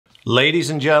Ladies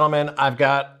and gentlemen, I've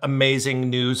got amazing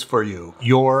news for you.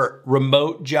 Your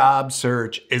remote job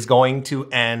search is going to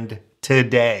end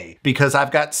today because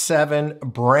I've got 7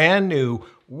 brand new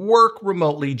work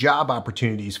remotely job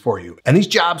opportunities for you. And these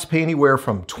jobs pay anywhere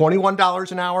from $21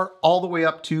 an hour all the way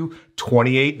up to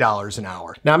 $28 an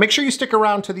hour. Now make sure you stick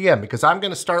around to the end because I'm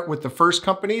gonna start with the first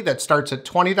company that starts at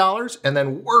 $20 and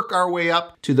then work our way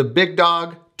up to the big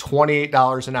dog,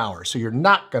 $28 an hour. So you're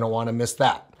not gonna wanna miss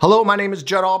that. Hello, my name is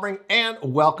Judd Albring and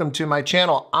welcome to my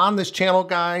channel. On this channel,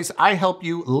 guys, I help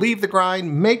you leave the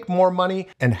grind, make more money,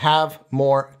 and have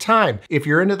more time. If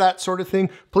you're into that sort of thing,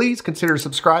 please consider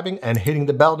subscribing and hitting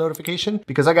the bell notification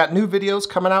because I got new videos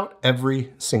coming out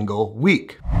every single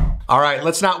week. All right,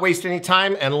 let's not waste any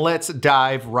time and let's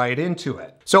dive right into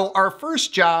it. So our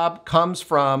first job comes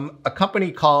from a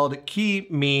company called Key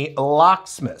Me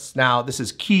Locksmiths. Now this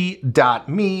is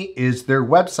key.me is their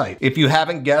website. If you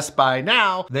haven't guessed by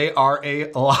now, they are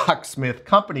a locksmith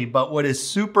company, but what is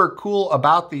super cool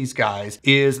about these guys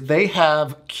is they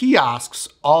have kiosks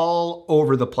all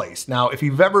over the place. Now, if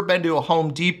you've ever been to a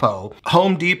Home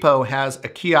Depot has a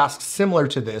kiosk similar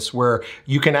to this where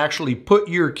you can actually put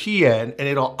your key in and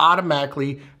it'll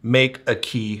automatically make a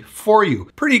key for you.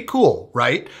 Pretty cool,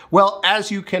 right? Well, as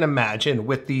you can imagine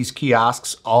with these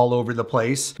kiosks all over the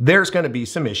place, there's going to be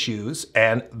some issues,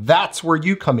 and that's where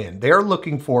you come in. They're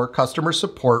looking for customer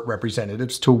support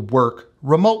representatives to work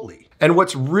remotely. And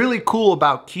what's really cool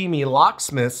about Key Me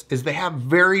Locksmiths is they have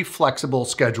very flexible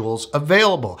schedules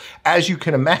available. As you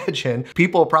can imagine,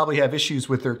 people probably have issues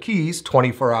with their keys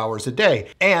 24 hours a day.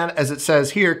 And as it says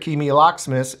here, Key Me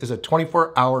Locksmiths is a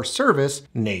 24-hour service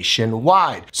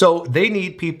nationwide. So they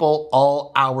need people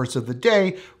all hours of the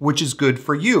day, which is good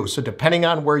for you. So depending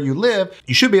on where you live,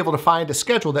 you should be able to find a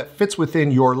schedule that fits within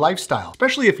your lifestyle.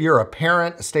 Especially if you're a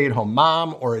parent, a stay-at-home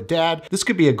mom, or a dad, this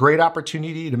could be a great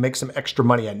opportunity to make some extra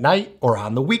money at night or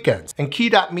on the weekends. And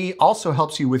Key.me also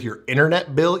helps you with your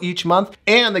internet bill each month,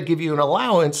 and they give you an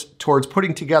allowance towards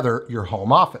putting together your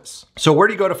home office. So where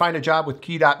do you go to find a job with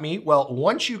Key.me? Well,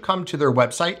 once you come to their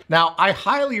website, now I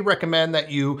highly recommend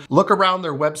that you look around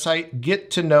their website, get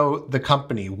to know the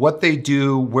company, what they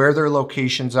do, where their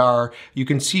locations are. You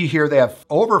can see here they have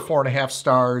over 4.5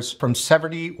 stars from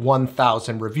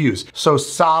 71,000 reviews. So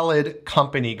solid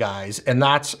company, guys, and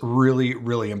that's really,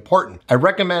 really important. I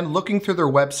recommend looking through their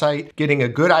website, getting a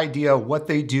good idea of what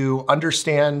they do,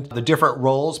 understand the different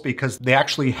roles because they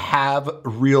actually have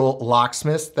real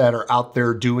locksmiths that are out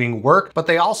there doing work, but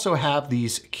they also have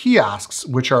these kiosks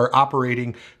which are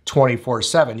operating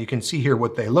 24/7. You can see here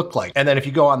what they look like. And then if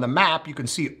you go on the map, you can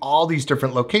see all these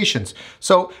different locations.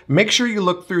 So make sure you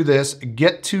look through this,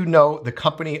 get to know the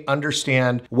company,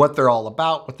 understand what they're all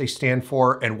about, what they stand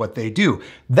for, and what they do.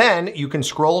 Then you can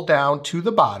scroll down to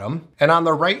the bottom, and on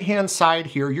the right-hand side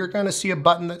here, you're gonna see a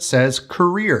button that says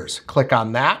Careers. Click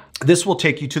on that. This will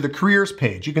take you to the careers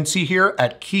page. You can see here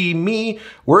at Key Me,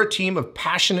 we're a team of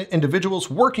passionate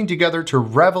individuals working together to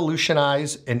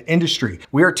revolutionize an industry.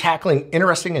 We are tackling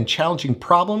interesting and challenging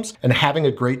problems and having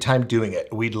a great time doing it.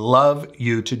 We'd love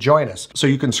you to join us. So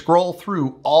you can scroll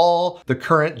through all the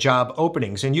current job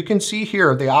openings, and you can see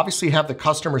here, they obviously have the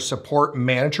customer support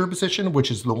manager position,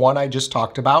 which is the one I just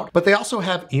talked about, but they also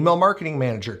have email marketing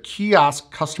manager,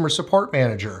 kiosk customer support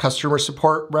manager, customer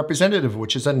support representative,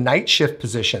 which is a night shift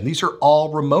position. These are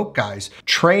all remote guys.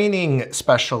 Training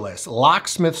specialist,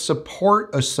 locksmith support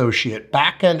associate,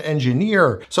 back-end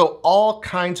engineer. So all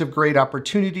kinds of great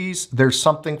opportunities. There's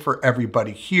something for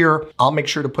everybody here. I'll make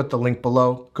sure to put the link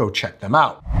below. Go check them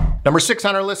out. Number 6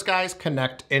 on our list, guys,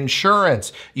 Connect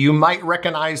Insurance. You might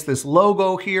recognize this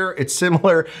logo here. It's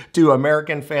similar to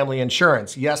American Family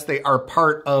Insurance. Yes, they are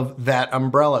part of that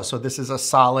umbrella. So this is a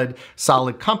solid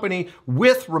company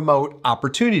with remote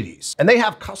opportunities. And they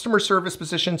have customer service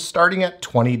positions starting at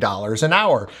 $20 an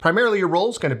hour. Primarily your role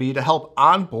is going to be to help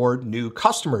onboard new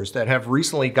customers that have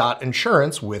recently got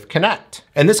insurance with Connect.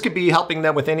 And this could be helping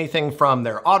them with anything from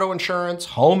their auto insurance,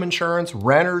 home insurance,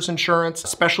 renter's insurance,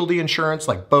 specialty insurance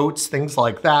like boats, things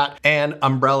like that, and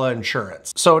umbrella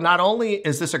insurance. So not only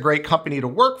is this a great company to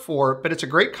work for, but it's a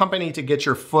great company to get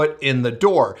your foot in the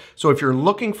door. So if you're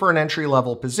looking for an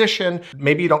entry-level position,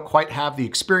 maybe you don't quite have the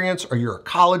experience or you're a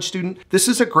college student, this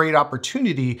is a great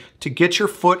opportunity to get your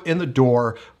foot in the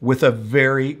door with a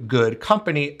very good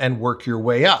company and work your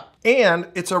way up. and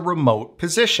it's a remote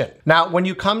position. Now, when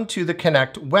you come to the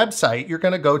Connect website, you're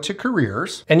going to go to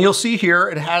careers, and you'll see here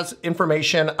it has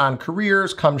information on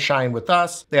careers. Come shine with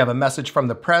us. They have a message from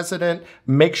the president.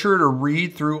 Make sure to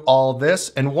read through all this.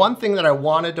 And one thing that I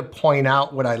wanted to point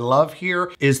out, what I love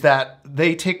here, is that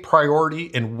they take priority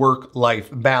in work-life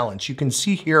balance. You can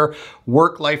see here,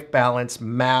 work-life balance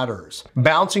matters.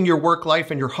 Balancing your work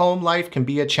life and your home life can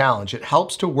be a challenge. It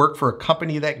helps to work for a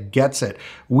company that gets it.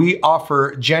 We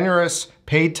offer generous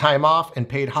paid time off and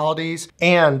paid holidays,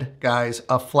 and guys,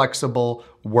 a flexible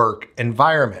work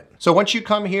environment. So once you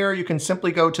come here, you can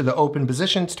simply go to the open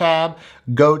positions tab,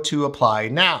 go to apply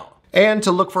now. And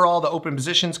to look for all the open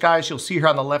positions, guys, you'll see here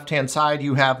on the left-hand side,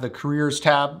 you have the careers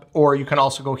tab, or you can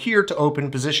also go here to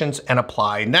open positions and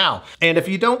apply now. And if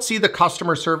you don't see the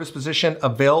customer service position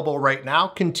available right now,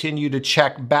 continue to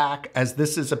check back, as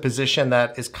this is a position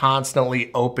that is constantly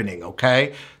opening,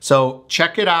 okay? So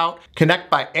check it out,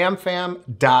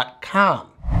 connectbyamfam.com.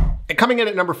 And coming in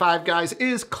at number 5, guys,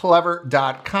 is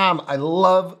Clever.com. I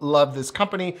love this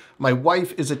company. My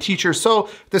wife is a teacher, so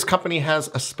this company has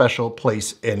a special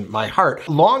place in my heart.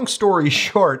 Long story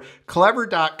short,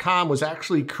 Clever.com was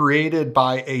actually created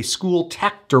by a school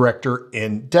tech director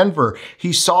in Denver.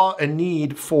 He saw a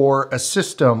need for a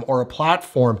system or a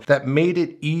platform that made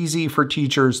it easy for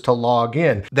teachers to log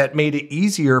in, that made it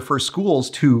easier for schools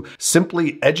to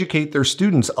simply educate their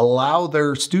students, allow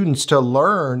their students to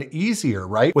learn easier,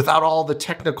 right? Without all the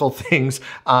technical things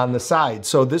on the side.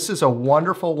 So this is a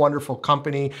wonderful, wonderful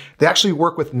company. They actually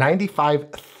work with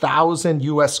 95,000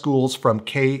 US schools from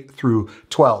K through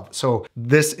 12. So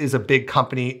this is a big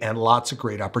company and lots of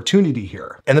great opportunity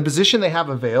here. And the position they have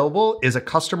available is a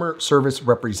customer service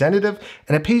representative,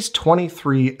 and it pays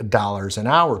 $23 an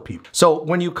hour, people. So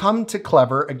when you come to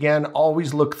Clever, again,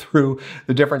 always look through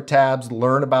the different tabs,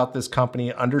 learn about this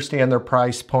company, understand their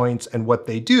price points and what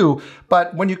they do.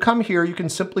 But when you come here, you can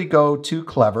simply go to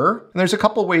Clever, and there's a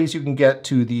couple ways you can get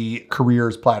to the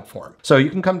careers platform. So you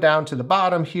can come down to the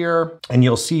bottom here, and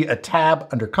you'll see a tab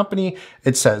under company.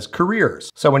 It says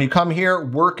careers. So when you come here,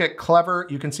 work at Clever,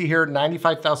 you can see here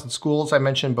 95,000 schools I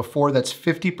mentioned before. That's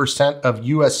 50% of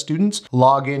US students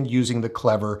log in using the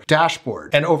Clever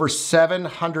dashboard. And over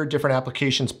 700 different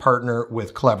applications partner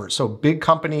with Clever. So big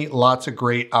company, lots of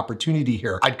great opportunity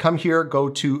here. I'd come here, go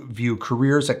to view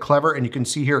careers at Clever, and you can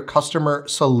see here customer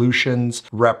solutions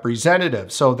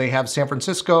representative. So they have San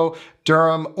Francisco,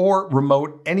 Durham, or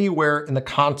remote anywhere in the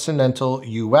continental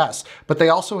US. But they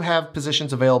also have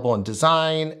positions available in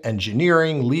design,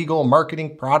 engineering, legal,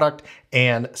 marketing, product,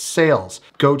 and sales.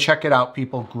 Go check it out,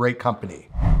 people. Great company.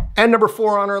 And number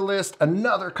 4 on our list,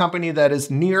 another company that is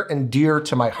near and dear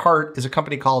to my heart, is a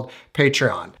company called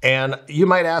Patreon. And you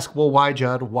might ask, well, why,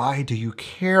 Judd? Why do you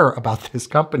care about this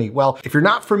company? Well, if you're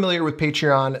not familiar with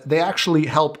Patreon, they actually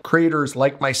help creators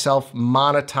like myself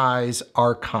monetize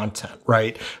our content,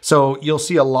 right? So you'll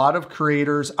see a lot of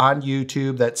creators on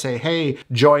YouTube that say, hey,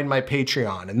 join my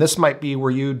Patreon. And this might be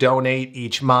where you donate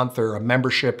each month or a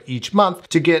membership each month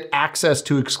to get access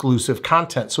to exclusive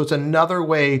content. So it's another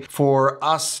way for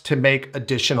us to make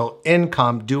additional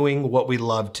income doing what we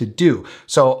love to do.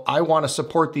 So I want to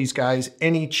support these guys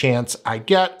any chance I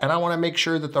get, and I want to make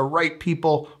sure that the right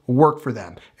people work for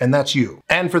them, and that's you.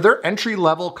 And for their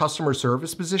entry-level customer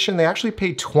service position, they actually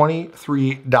pay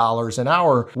 $23 an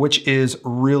hour, which is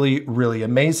really, really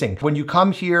amazing. When you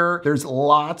come here, there's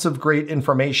lots of great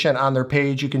information on their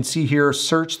page. You can see here,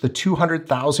 search the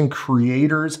 200,000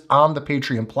 creators on the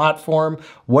Patreon platform.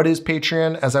 What is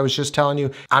Patreon? As I was just telling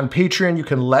you, on Patreon, you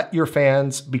can let your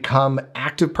fans become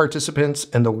active participants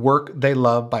in the work they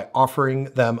love by offering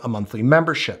them a monthly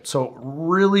membership. So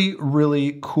really,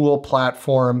 really cool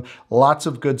platform. Lots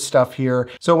of good stuff here.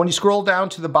 So when you scroll down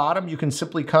to the bottom, you can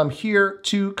simply come here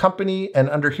to company, and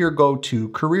under here, go to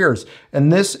careers.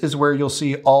 And this is where you'll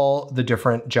see all the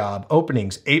different job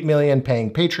openings. 8 million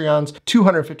paying Patreons,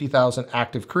 250,000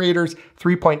 active creators,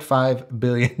 $3.5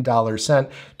 billion sent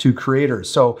to creators.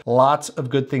 So lots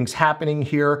of good things happening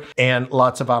here and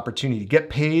lots of opportunity. Get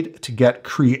paid to get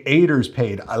creators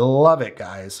paid. I love it,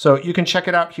 guys. So you can check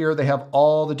it out here. They have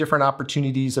all the different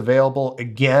opportunities available.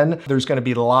 Again, there's going to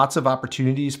be lots of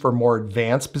opportunities for more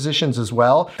advanced positions as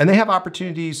well. And they have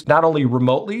opportunities not only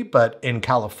remotely, but in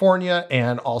California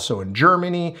and also in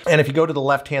Germany. And if you go to the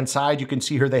left-hand side, you can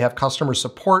see here they have customer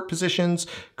support positions,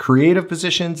 creative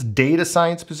positions, data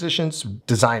science positions,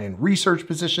 design and research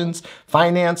positions,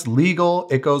 finance, legal,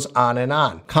 it goes on and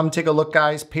on. Come take a look,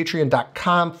 guys,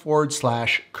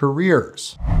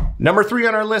 patreon.com/careers. Number 3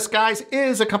 on our list, guys,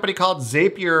 is a company called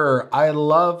Zapier. I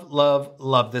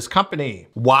love this company.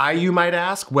 Why, you might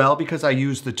ask? Well, because I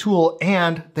use the tool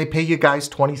and they pay you guys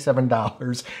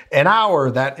 $27 an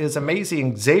hour. That is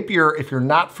amazing. Zapier, if you're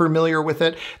not familiar with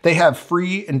it, they have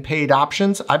free and paid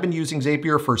options. I've been using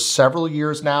Zapier for several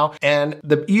years now, and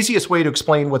the easiest way to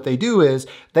explain what they do is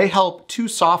they help two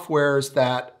softwares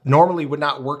that normally would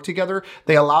not work together.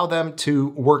 They allow them to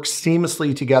work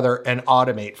seamlessly together and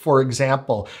automate. For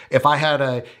example, if I had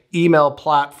an email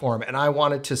platform and I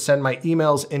wanted to send my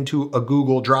emails into a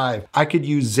Google Drive, I could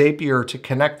use Zapier to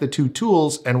connect the two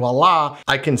tools, and voila,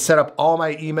 I can set up all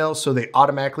my emails so they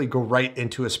automatically go right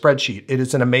into a spreadsheet. It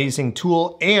is an amazing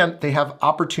tool, and they have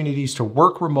opportunities to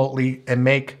work remotely and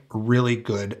make really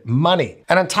good money.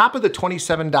 And on top of the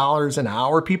 $27 an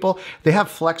hour, people, they have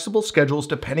flexible schedules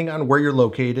depending on where you're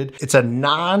located. It's a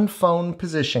non-phone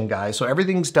position, guys, so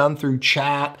everything's done through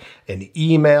chat and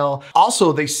email.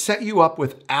 Also, they set you up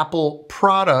with Apple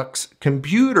products,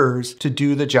 computers, to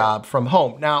do the job from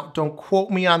home. Now, don't quote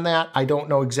me on that. I don't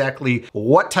know exactly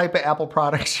what type of Apple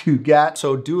products you get,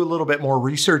 so do a little bit more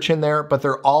research in there, but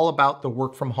they're all about the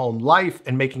work from home life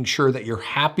and making sure that you're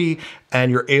happy and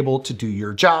you're able to do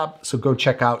your job. So go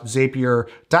check out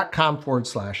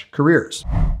zapier.com/careers.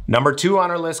 Number 2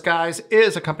 on our list, guys,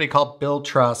 is a company called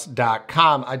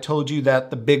BillTrust.com. I told you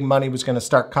that the big money was going to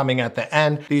start coming at the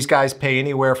end. These guys pay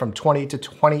anywhere from $20 to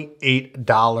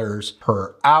 $28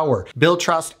 per hour.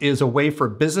 BillTrust is a way for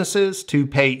businesses to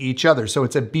pay each other. So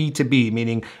it's a B2B,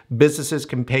 meaning businesses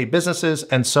can pay businesses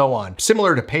and so on.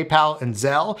 Similar to PayPal and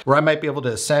Zelle, where I might be able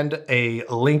to send a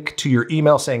link to your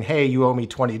email saying, hey, you owe me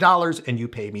 $20 and you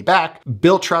pay me back.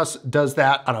 BillTrust does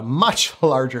that on a much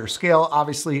larger scale,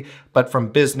 obviously, but from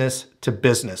business to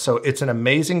business. So it's an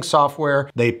amazing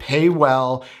software. They pay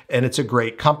well, and it's a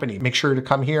great company. Make sure to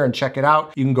come here and check it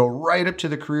out. You can go right up to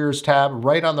the careers tab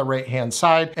right on the right-hand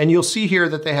side, and you'll see here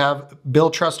that they have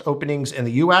BillTrust openings in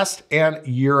the US and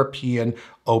European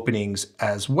openings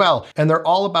as well. And they're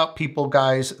all about people,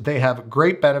 guys. They have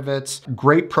great benefits,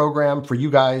 great program for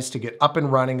you guys to get up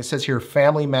and running. It says here,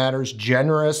 family matters,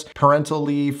 generous parental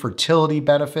leave, fertility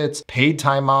benefits, paid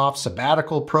time off,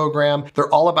 sabbatical program.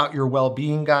 They're all about your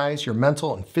well-being, guys, your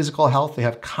mental and physical health. They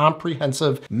have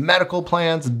comprehensive medical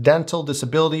plans, dental,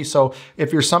 disability. So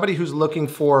if you're somebody who's looking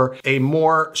for a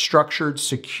more structured,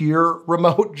 secure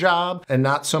remote job and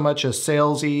not so much a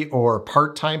salesy or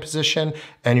part-time position,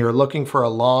 and you're looking for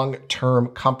a long-term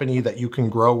company that you can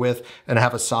grow with and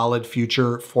have a solid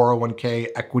future 401k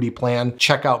equity plan,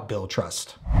 check out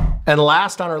BillTrust. And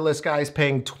last on our list, guys,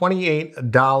 paying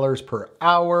 $28 per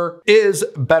hour is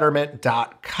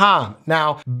Betterment.com.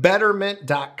 Now,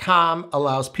 Betterment.com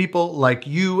allows people like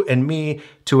you and me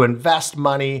to invest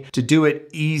money, to do it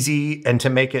easy, and to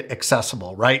make it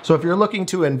accessible, right? So if you're looking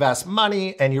to invest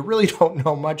money and you really don't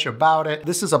know much about it,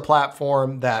 this is a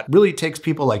platform that really takes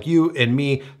people like you and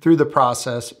me through the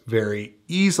process very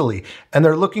easily. And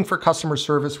they're looking for customer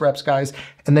service reps, guys,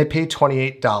 and they pay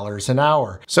 $28 an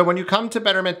hour. So when you come to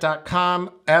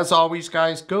Betterment.com, as always,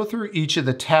 guys, go through each of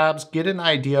the tabs, get an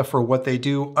idea for what they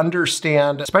do,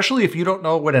 understand, especially if you don't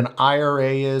know what an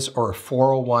IRA is or a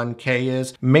 401k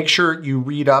is, make sure you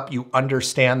read up, you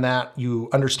understand that, you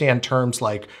understand terms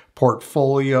like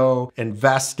portfolio,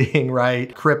 investing,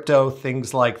 right? Crypto,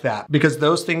 things like that. Because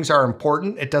those things are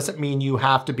important. It doesn't mean you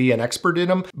have to be an expert in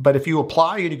them, but if you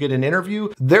apply and you get an interview,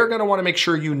 they're gonna wanna make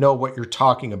sure you know what you're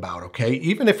talking about, okay?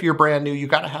 Even if you're brand new, you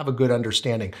gotta have a good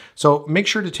understanding. So make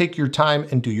sure to take your time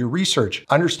and do your research.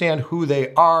 Understand who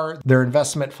they are, their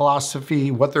investment philosophy,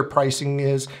 what their pricing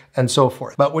is, and so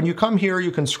forth. But when you come here,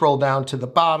 you can scroll down to the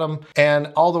bottom,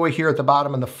 and all the way here at the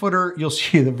bottom in the footer, you'll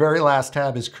see the very last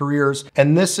tab is careers.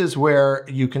 And this is where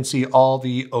you can see all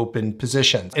the open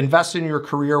positions. Invest in your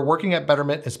career. Working at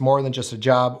Betterment is more than just a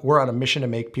job. We're on a mission to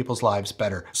make people's lives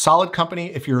better. Solid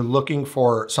company if you're looking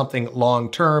for something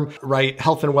long-term, right?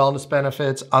 Health and wellness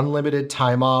benefits, unlimited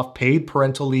time off, paid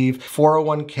parental leave,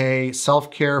 401k,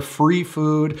 self-care, free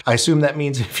food. I assume that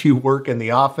means if you work in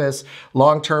the office,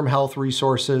 long-term health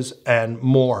resources, and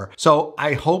more. So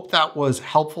I hope that was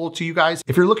helpful to you guys.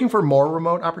 If you're looking for more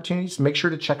remote opportunities, make sure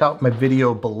to check out my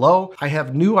video below. I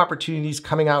have new opportunities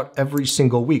coming out every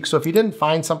single week. So if you didn't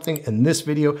find something in this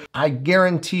video, I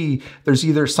guarantee there's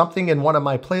either something in one of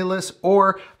my playlists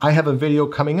or I have a video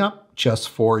coming up just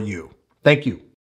for you. Thank you.